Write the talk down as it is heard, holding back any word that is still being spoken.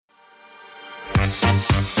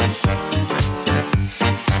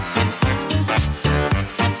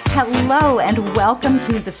Hello, and welcome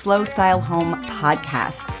to the Slow Style Home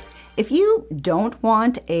podcast. If you don't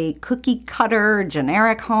want a cookie-cutter,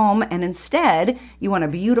 generic home, and instead you want a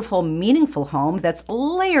beautiful, meaningful home that's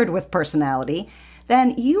layered with personality,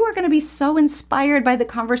 then you are going to be so inspired by the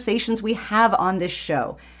conversations we have on this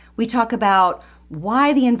show. We talk about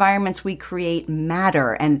why the environments we create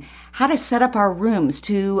matter and how to set up our rooms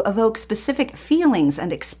to evoke specific feelings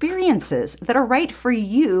and experiences that are right for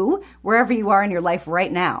you wherever you are in your life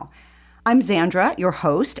right now. I'm Xandra, your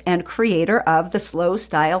host and creator of the Slow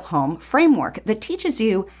Style Home framework that teaches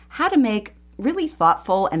you how to make really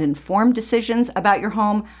thoughtful and informed decisions about your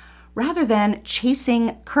home rather than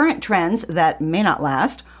chasing current trends that may not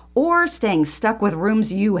last or staying stuck with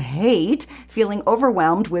rooms you hate, feeling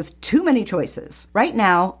overwhelmed with too many choices. Right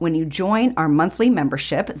now, when you join our monthly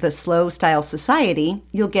membership, the Slow Style Society,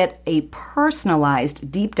 you'll get a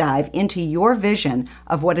personalized deep dive into your vision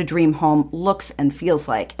of what a dream home looks and feels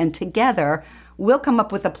like. And together, we'll come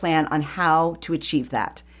up with a plan on how to achieve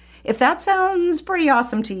that. If that sounds pretty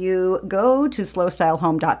awesome to you, go to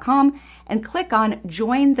slowstylehome.com and click on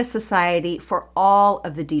Join the Society for all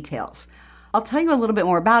of the details. I'll tell you a little bit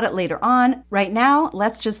more about it later on. Right now,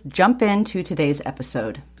 let's just jump into today's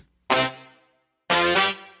episode.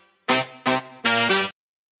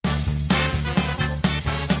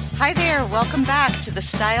 Hi there, welcome back to the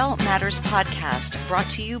Style Matters podcast, brought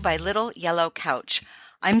to you by Little Yellow Couch.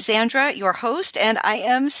 I'm Xandra, your host, and I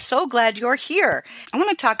am so glad you're here. I want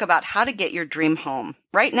to talk about how to get your dream home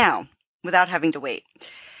right now without having to wait.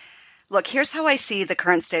 Look, here's how I see the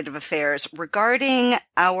current state of affairs regarding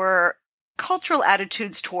our cultural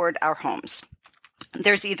attitudes toward our homes.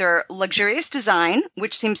 There's either luxurious design,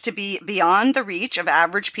 which seems to be beyond the reach of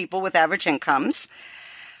average people with average incomes,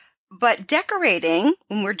 but decorating,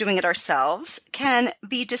 when we're doing it ourselves, can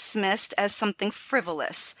be dismissed as something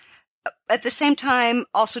frivolous. At the same time,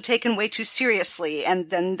 also taken way too seriously, and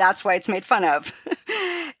then that's why it's made fun of.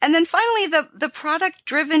 And then finally, the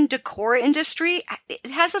product-driven decor industry, it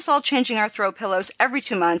has us all changing our throw pillows every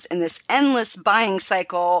 2 months in this endless buying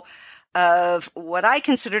cycle of what I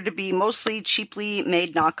consider to be mostly cheaply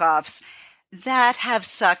made knockoffs that have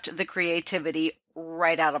sucked the creativity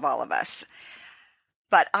right out of all of us.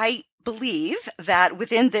 But I believe that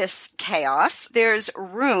within this chaos, there's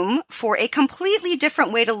room for a completely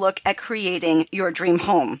different way to look at creating your dream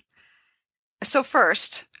home. So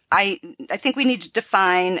first, I think we need to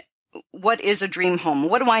define what is a dream home.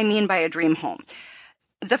 What do I mean by a dream home?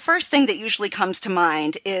 The first thing that usually comes to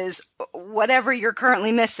mind is whatever you're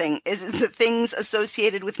currently missing, the things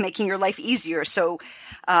associated with making your life easier. So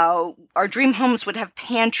our dream homes would have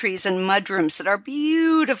pantries and mudrooms that are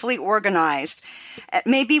beautifully organized,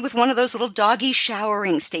 maybe with one of those little doggy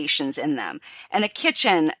showering stations in them. And a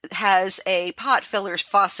kitchen has a pot filler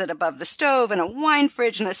faucet above the stove and a wine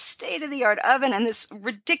fridge and a state-of-the-art oven and this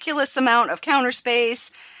ridiculous amount of counter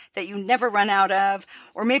space that you never run out of.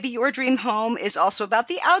 Or maybe your dream home is also about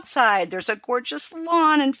the outside. There's a gorgeous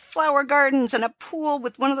lawn and flower gardens and a pool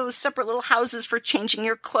with one of those separate little houses for changing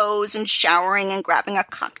your clothes and showering and grabbing a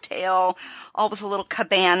cocktail, all with a little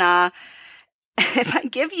cabana. If I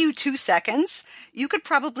give you 2 seconds, you could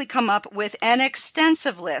probably come up with an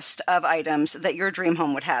extensive list of items that your dream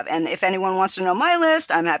home would have. And if anyone wants to know my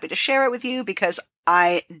list, I'm happy to share it with you because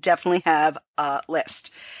I definitely have a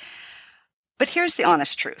list. But here's the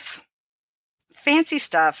honest truth. Fancy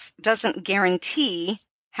stuff doesn't guarantee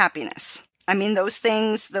happiness. I mean, those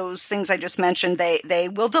things I just mentioned, they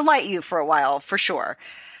will delight you for a while, for sure.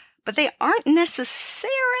 But they aren't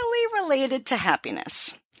necessarily related to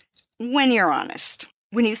happiness, when you're honest.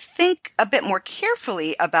 When you think a bit more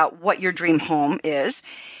carefully about what your dream home is,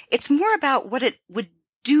 it's more about what it would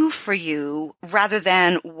do for you rather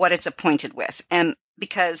than what it's appointed with. And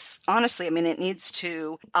because honestly, I mean, it needs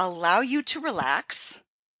to allow you to relax,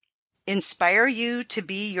 inspire you to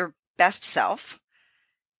be your best self.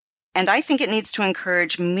 And I think it needs to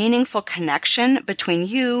encourage meaningful connection between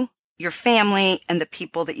you, your family, and the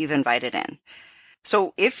people that you've invited in.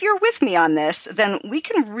 So if you're with me on this, then we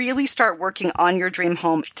can really start working on your dream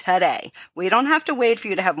home today. We don't have to wait for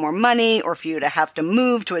you to have more money or for you to have to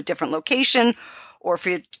move to a different location or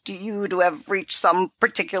for you to have reached some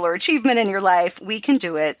particular achievement in your life. We can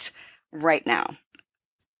do it right now.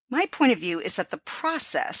 My point of view is that the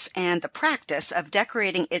process and the practice of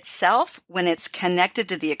decorating itself, when it's connected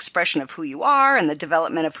to the expression of who you are and the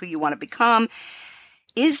development of who you want to become,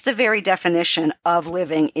 is the very definition of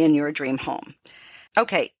living in your dream home.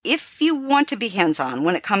 Okay, if you want to be hands-on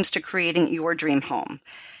when it comes to creating your dream home,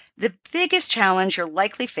 The biggest challenge you're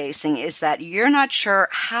likely facing is that you're not sure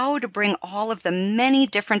how to bring all of the many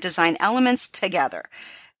different design elements together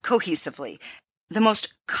cohesively. The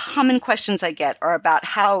most common questions I get are about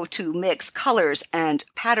how to mix colors and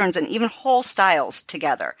patterns and even whole styles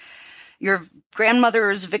together. Your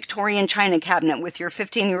grandmother's Victorian china cabinet with your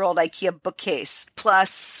 15-year-old IKEA bookcase,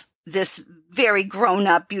 plus this very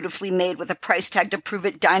grown-up, beautifully made with a price tag to prove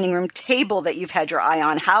it dining room table that you've had your eye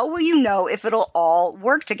on. How will you know if it'll all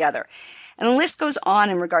work together? And the list goes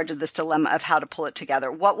on in regard to this dilemma of how to pull it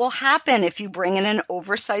together. What will happen if you bring in an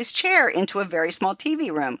oversized chair into a very small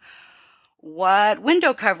TV room? What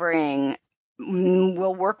window covering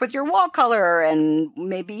will work with your wall color? And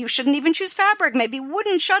maybe you shouldn't even choose fabric. Maybe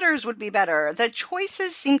wooden shutters would be better. The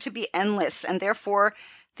choices seem to be endless, and therefore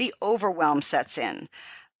the overwhelm sets in.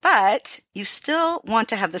 But you still want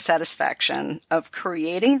to have the satisfaction of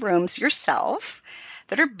creating rooms yourself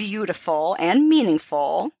that are beautiful and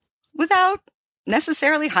meaningful without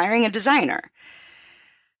necessarily hiring a designer.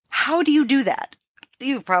 How do you do that?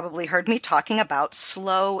 You've probably heard me talking about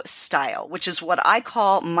slow style, which is what I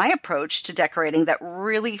call my approach to decorating that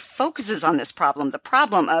really focuses on this problem, the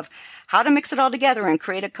problem of how to mix it all together and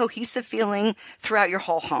create a cohesive feeling throughout your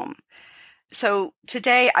whole home. So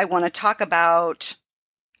today I want to talk about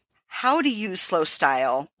how to use slow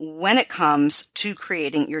style when it comes to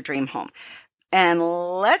creating your dream home. And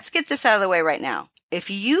let's get this out of the way right now. If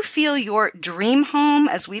you feel your dream home,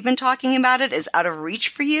 as we've been talking about it, is out of reach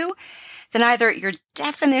for you, then either your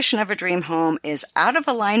definition of a dream home is out of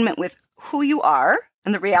alignment with who you are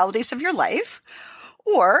and the realities of your life,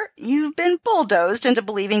 or you've been bulldozed into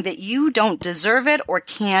believing that you don't deserve it or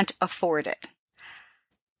can't afford it.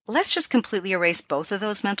 Let's just completely erase both of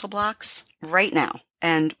those mental blocks right now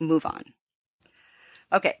and move on.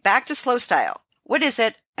 Okay, back to slow style. What is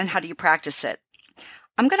it and how do you practice it?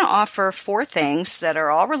 I'm going to offer 4 things that are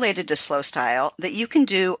all related to slow style that you can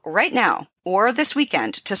do right now or this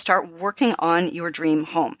weekend to start working on your dream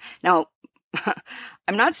home. Now,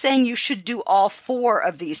 I'm not saying you should do all 4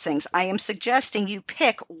 of these things. I am suggesting you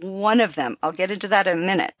pick one of them. I'll get into that in a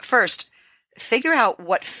minute. First, figure out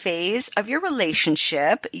what phase of your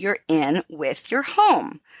relationship you're in with your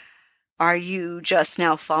home. Are you just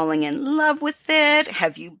now falling in love with it?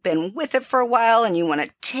 Have you been with it for a while and you want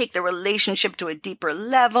to take the relationship to a deeper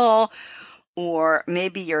level? Or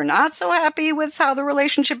maybe you're not so happy with how the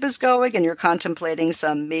relationship is going and you're contemplating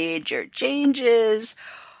some major changes.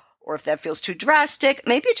 Or if that feels too drastic,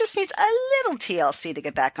 maybe it just needs a little TLC to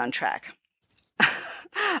get back on track.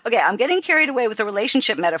 Okay, I'm getting carried away with the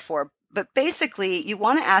relationship metaphor, but basically you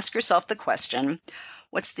want to ask yourself the question,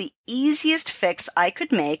 what's the easiest fix I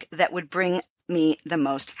could make that would bring me the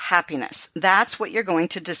most happiness? That's what you're going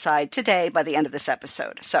to decide today by the end of this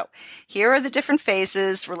episode. So here are the different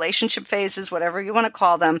phases, relationship phases, whatever you want to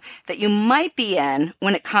call them, that you might be in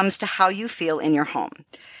when it comes to how you feel in your home.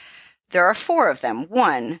 There are 4 of them.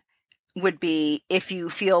 1 would be if you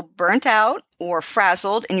feel burnt out or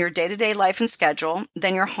frazzled in your day-to-day life and schedule,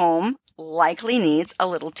 then your home likely needs a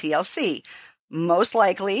little TLC. Most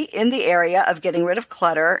likely in the area of getting rid of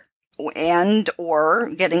clutter and or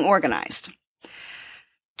getting organized.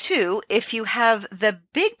 2, if you have the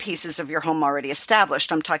big pieces of your home already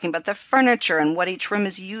established, I'm talking about the furniture and what each room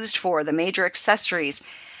is used for, the major accessories,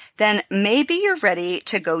 then maybe you're ready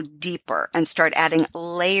to go deeper and start adding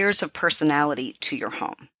layers of personality to your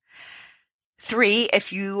home. 3,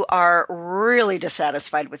 if you are really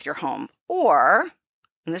dissatisfied with your home, or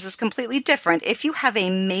and this is completely different, if you have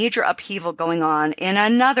a major upheaval going on in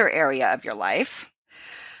another area of your life,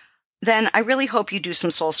 then I really hope you do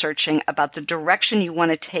some soul searching about the direction you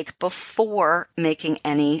want to take before making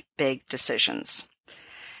any big decisions.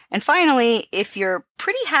 And finally, if you're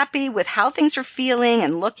pretty happy with how things are feeling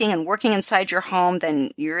and looking and working inside your home,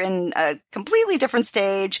 then you're in a completely different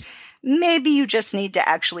stage. Maybe you just need to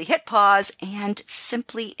actually hit pause and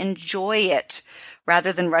simply enjoy it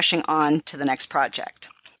rather than rushing on to the next project.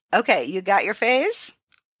 Okay, you got your phase?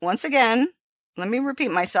 Once again, let me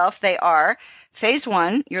repeat myself. They are phase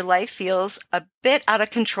 1, your life feels a bit out of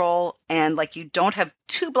control and like you don't have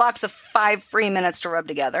 2 blocks of 5 free minutes to rub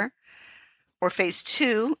together. Or phase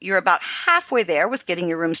 2, you're about halfway there with getting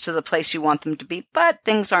your rooms to the place you want them to be, but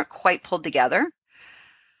things aren't quite pulled together.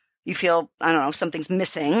 You feel, something's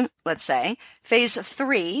missing, let's say. Phase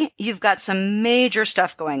 3, you've got some major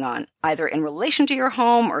stuff going on, either in relation to your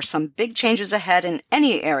home or some big changes ahead in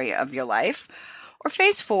any area of your life. Or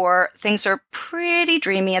phase 4, things are pretty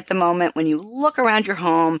dreamy at the moment when you look around your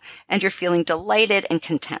home and you're feeling delighted and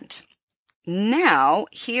content. Now,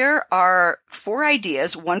 here are 4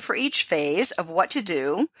 ideas, one for each phase of what to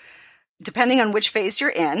do, depending on which phase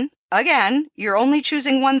you're in, again, you're only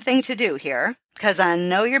choosing one thing to do here because I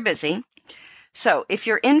know you're busy. So if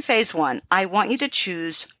you're in phase 1, I want you to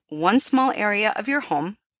choose one small area of your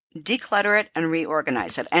home, declutter it, and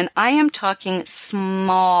reorganize it. And I am talking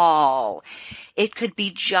small. It could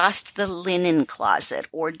be just the linen closet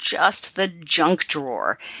or just the junk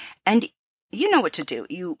drawer. And you know what to do.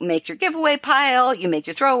 You make your giveaway pile, you make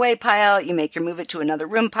your throwaway pile, you make your move it to another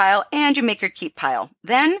room pile, and you make your keep pile.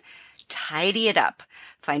 Then tidy it up.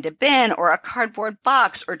 Find a bin or a cardboard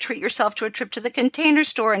box or treat yourself to a trip to the Container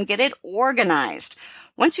Store and get it organized.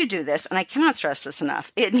 Once you do this, and I cannot stress this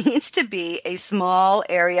enough, it needs to be a small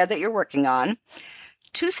area that you're working on.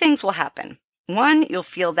 2 things will happen. 1, you'll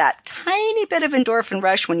feel that tiny bit of endorphin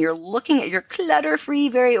rush when you're looking at your clutter-free,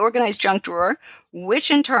 very organized junk drawer,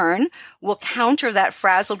 which in turn will counter that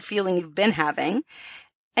frazzled feeling you've been having.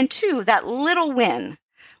 And 2, that little win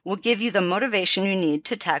will give you the motivation you need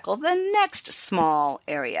to tackle the next small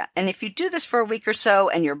area. And if you do this for a week or so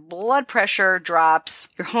and your blood pressure drops,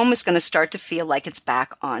 your home is going to start to feel like it's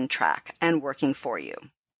back on track and working for you.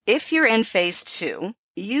 If you're in phase 2,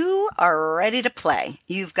 you are ready to play.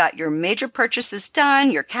 You've got your major purchases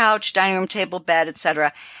done, your couch, dining room table, bed,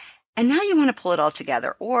 etc. And now you want to pull it all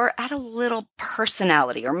together or add a little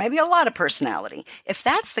personality or maybe a lot of personality. If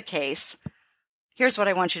that's the case, here's what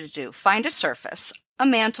I want you to do. Find a surface, a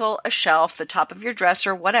mantle, a shelf, the top of your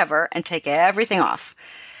dresser, whatever, and take everything off.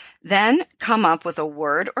 Then come up with a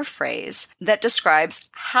word or phrase that describes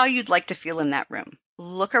how you'd like to feel in that room.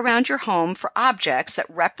 Look around your home for objects that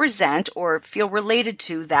represent or feel related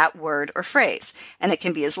to that word or phrase. And it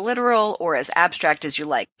can be as literal or as abstract as you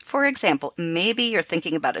like. For example, maybe you're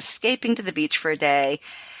thinking about escaping to the beach for a day.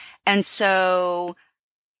 And so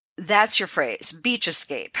that's your phrase, beach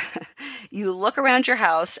escape. You look around your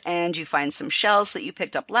house and you find some shells that you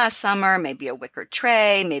picked up last summer, maybe a wicker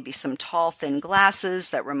tray, maybe some tall, thin glasses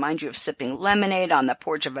that remind you of sipping lemonade on the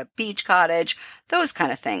porch of a beach cottage, those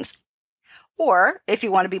kind of things. Or if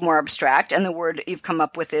you want to be more abstract and the word you've come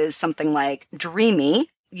up with is something like dreamy,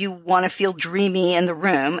 you want to feel dreamy in the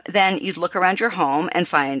room, then you'd look around your home and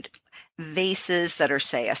find vases that are,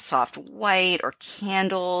 say, a soft white or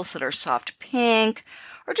candles that are soft pink,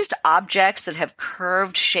 or just objects that have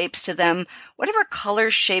curved shapes to them, whatever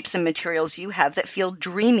colors, shapes, and materials you have that feel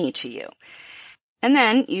dreamy to you. And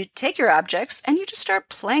then you take your objects and you just start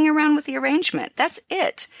playing around with the arrangement. That's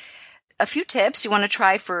it. A few tips. You want to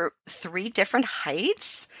try for 3 different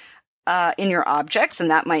heights in your objects,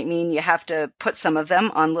 and that might mean you have to put some of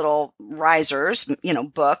them on little risers,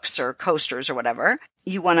 books or coasters or whatever.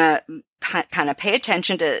 You want to kind of pay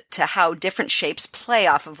attention to how different shapes play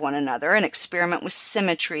off of one another and experiment with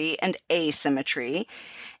symmetry and asymmetry.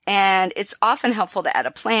 And it's often helpful to add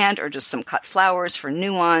a plant or just some cut flowers for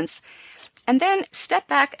nuance. And then step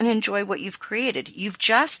back and enjoy what you've created. You've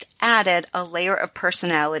just added a layer of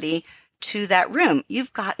personality to that room.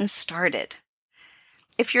 You've gotten started.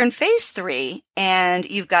 If you're in phase 3 and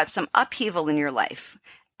you've got some upheaval in your life,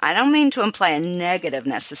 I don't mean to imply a negative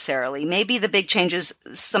necessarily. Maybe the big change is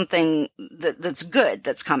something that's good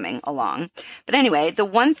that's coming along. But anyway, the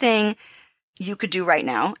one thing you could do right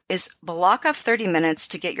now is block off 30 minutes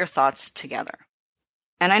to get your thoughts together.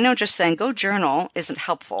 And I know just saying go journal isn't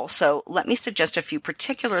helpful, so let me suggest a few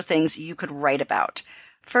particular things you could write about.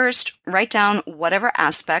 First, write down whatever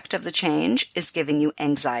aspect of the change is giving you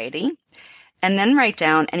anxiety, and then write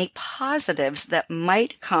down any positives that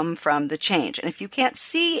might come from the change. And if you can't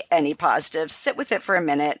see any positives, sit with it for a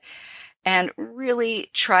minute and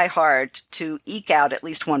really try hard to eke out at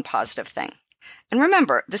least one positive thing. And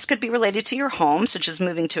remember, this could be related to your home, such as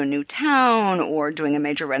moving to a new town or doing a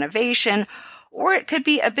major renovation, or it could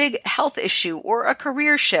be a big health issue or a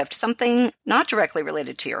career shift, something not directly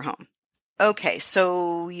related to your home. Okay,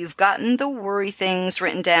 so you've gotten the worry things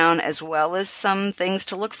written down as well as some things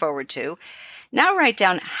to look forward to. Now write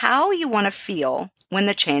down how you want to feel when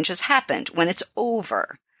the change has happened, when it's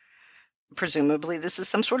over. Presumably this is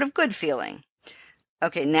some sort of good feeling.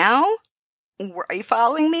 Okay, now, are you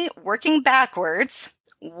following me? Working backwards,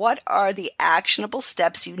 what are the actionable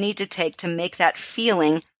steps you need to take to make that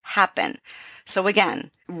feeling happen? So again,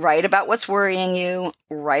 write about what's worrying you,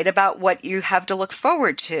 write about what you have to look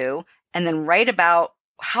forward to, and then write about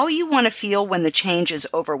how you want to feel when the change is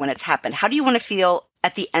over, when it's happened. How do you want to feel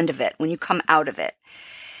at the end of it, when you come out of it?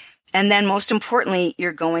 And then most importantly,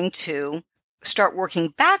 you're going to start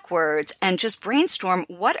working backwards and just brainstorm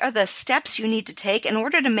what are the steps you need to take in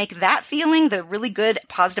order to make that feeling, the really good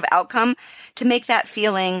positive outcome, to make that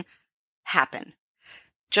feeling happen.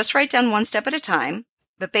 Just write down one step at a time,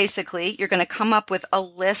 but basically you're going to come up with a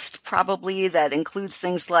list probably that includes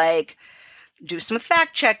things like do some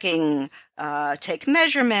fact checking, take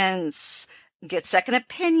measurements, get second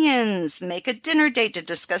opinions, make a dinner date to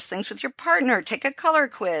discuss things with your partner, take a color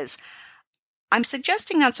quiz. I'm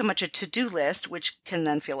suggesting not so much a to-do list, which can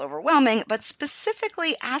then feel overwhelming, but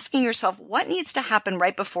specifically asking yourself what needs to happen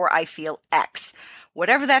right before I feel X,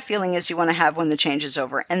 whatever that feeling is you want to have when the change is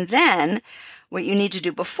over. And then what you need to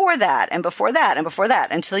do before that and before that and before that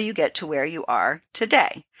until you get to where you are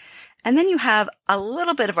today. And then you have a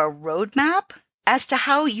little bit of a roadmap as to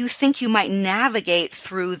how you think you might navigate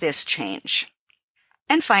through this change.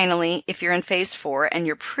 And finally, if you're in phase 4 and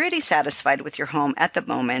you're pretty satisfied with your home at the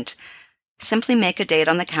moment, simply make a date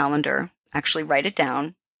on the calendar, actually write it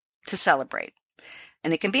down, to celebrate.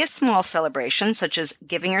 And it can be a small celebration, such as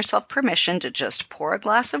giving yourself permission to just pour a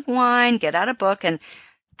glass of wine, get out a book, and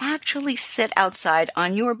actually sit outside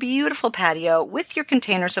on your beautiful patio with your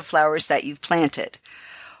containers of flowers that you've planted.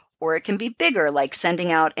 Or it can be bigger, like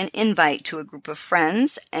sending out an invite to a group of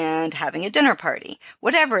friends and having a dinner party.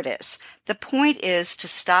 Whatever it is, the point is to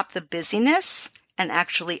stop the busyness and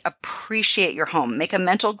actually appreciate your home. Make a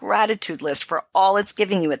mental gratitude list for all it's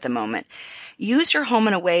giving you at the moment. Use your home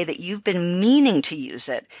in a way that you've been meaning to use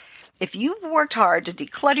it. If you've worked hard to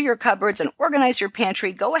declutter your cupboards and organize your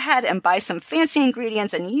pantry, go ahead and buy some fancy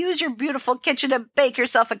ingredients and use your beautiful kitchen to bake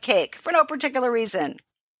yourself a cake for no particular reason.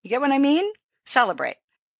 You get what I mean? Celebrate.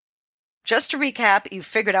 Just to recap, you've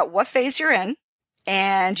figured out what phase you're in,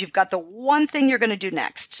 and you've got the one thing you're going to do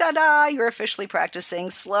next. Ta-da! You're officially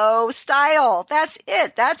practicing slow style. That's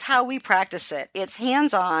it. That's how we practice it. It's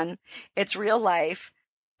hands-on, it's real life,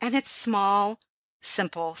 and it's small,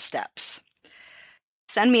 simple steps.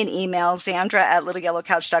 Send me an email,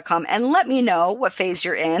 Xandra@littleyellowcouch.com, and let me know what phase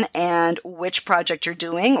you're in and which project you're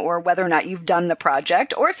doing, or whether or not you've done the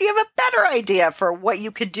project, or if you have a better idea for what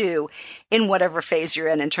you could do in whatever phase you're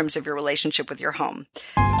in terms of your relationship with your home.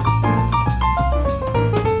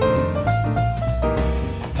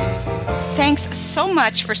 Thanks so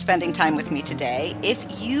much for spending time with me today.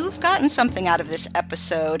 If you've gotten something out of this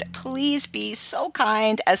episode, please be so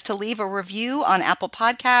kind as to leave a review on Apple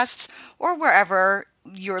Podcasts or wherever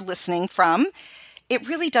you're listening from. It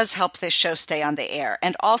really does help this show stay on the air.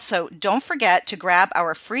 And also, don't forget to grab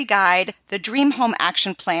our free guide, The Dream Home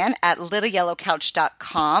Action Plan, at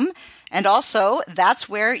littleyellowcouch.com. And also, that's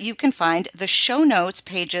where you can find the show notes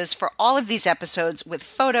pages for all of these episodes with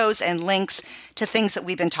photos and links to things that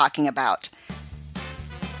we've been talking about.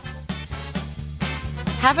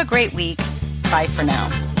 Have a great week. Bye for now.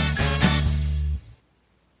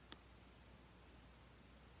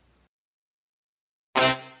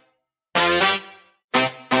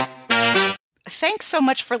 Thanks so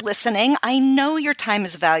much for listening. I know your time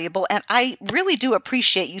is valuable, and I really do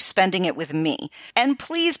appreciate you spending it with me. And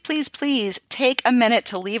please, please, please take a minute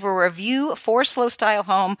to leave a review for Slow Style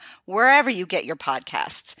Home wherever you get your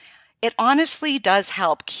podcasts. It honestly does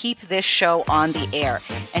help keep this show on the air,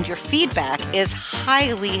 and your feedback is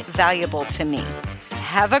highly valuable to me.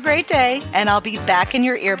 Have a great day, and I'll be back in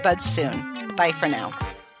your earbuds soon. Bye for now.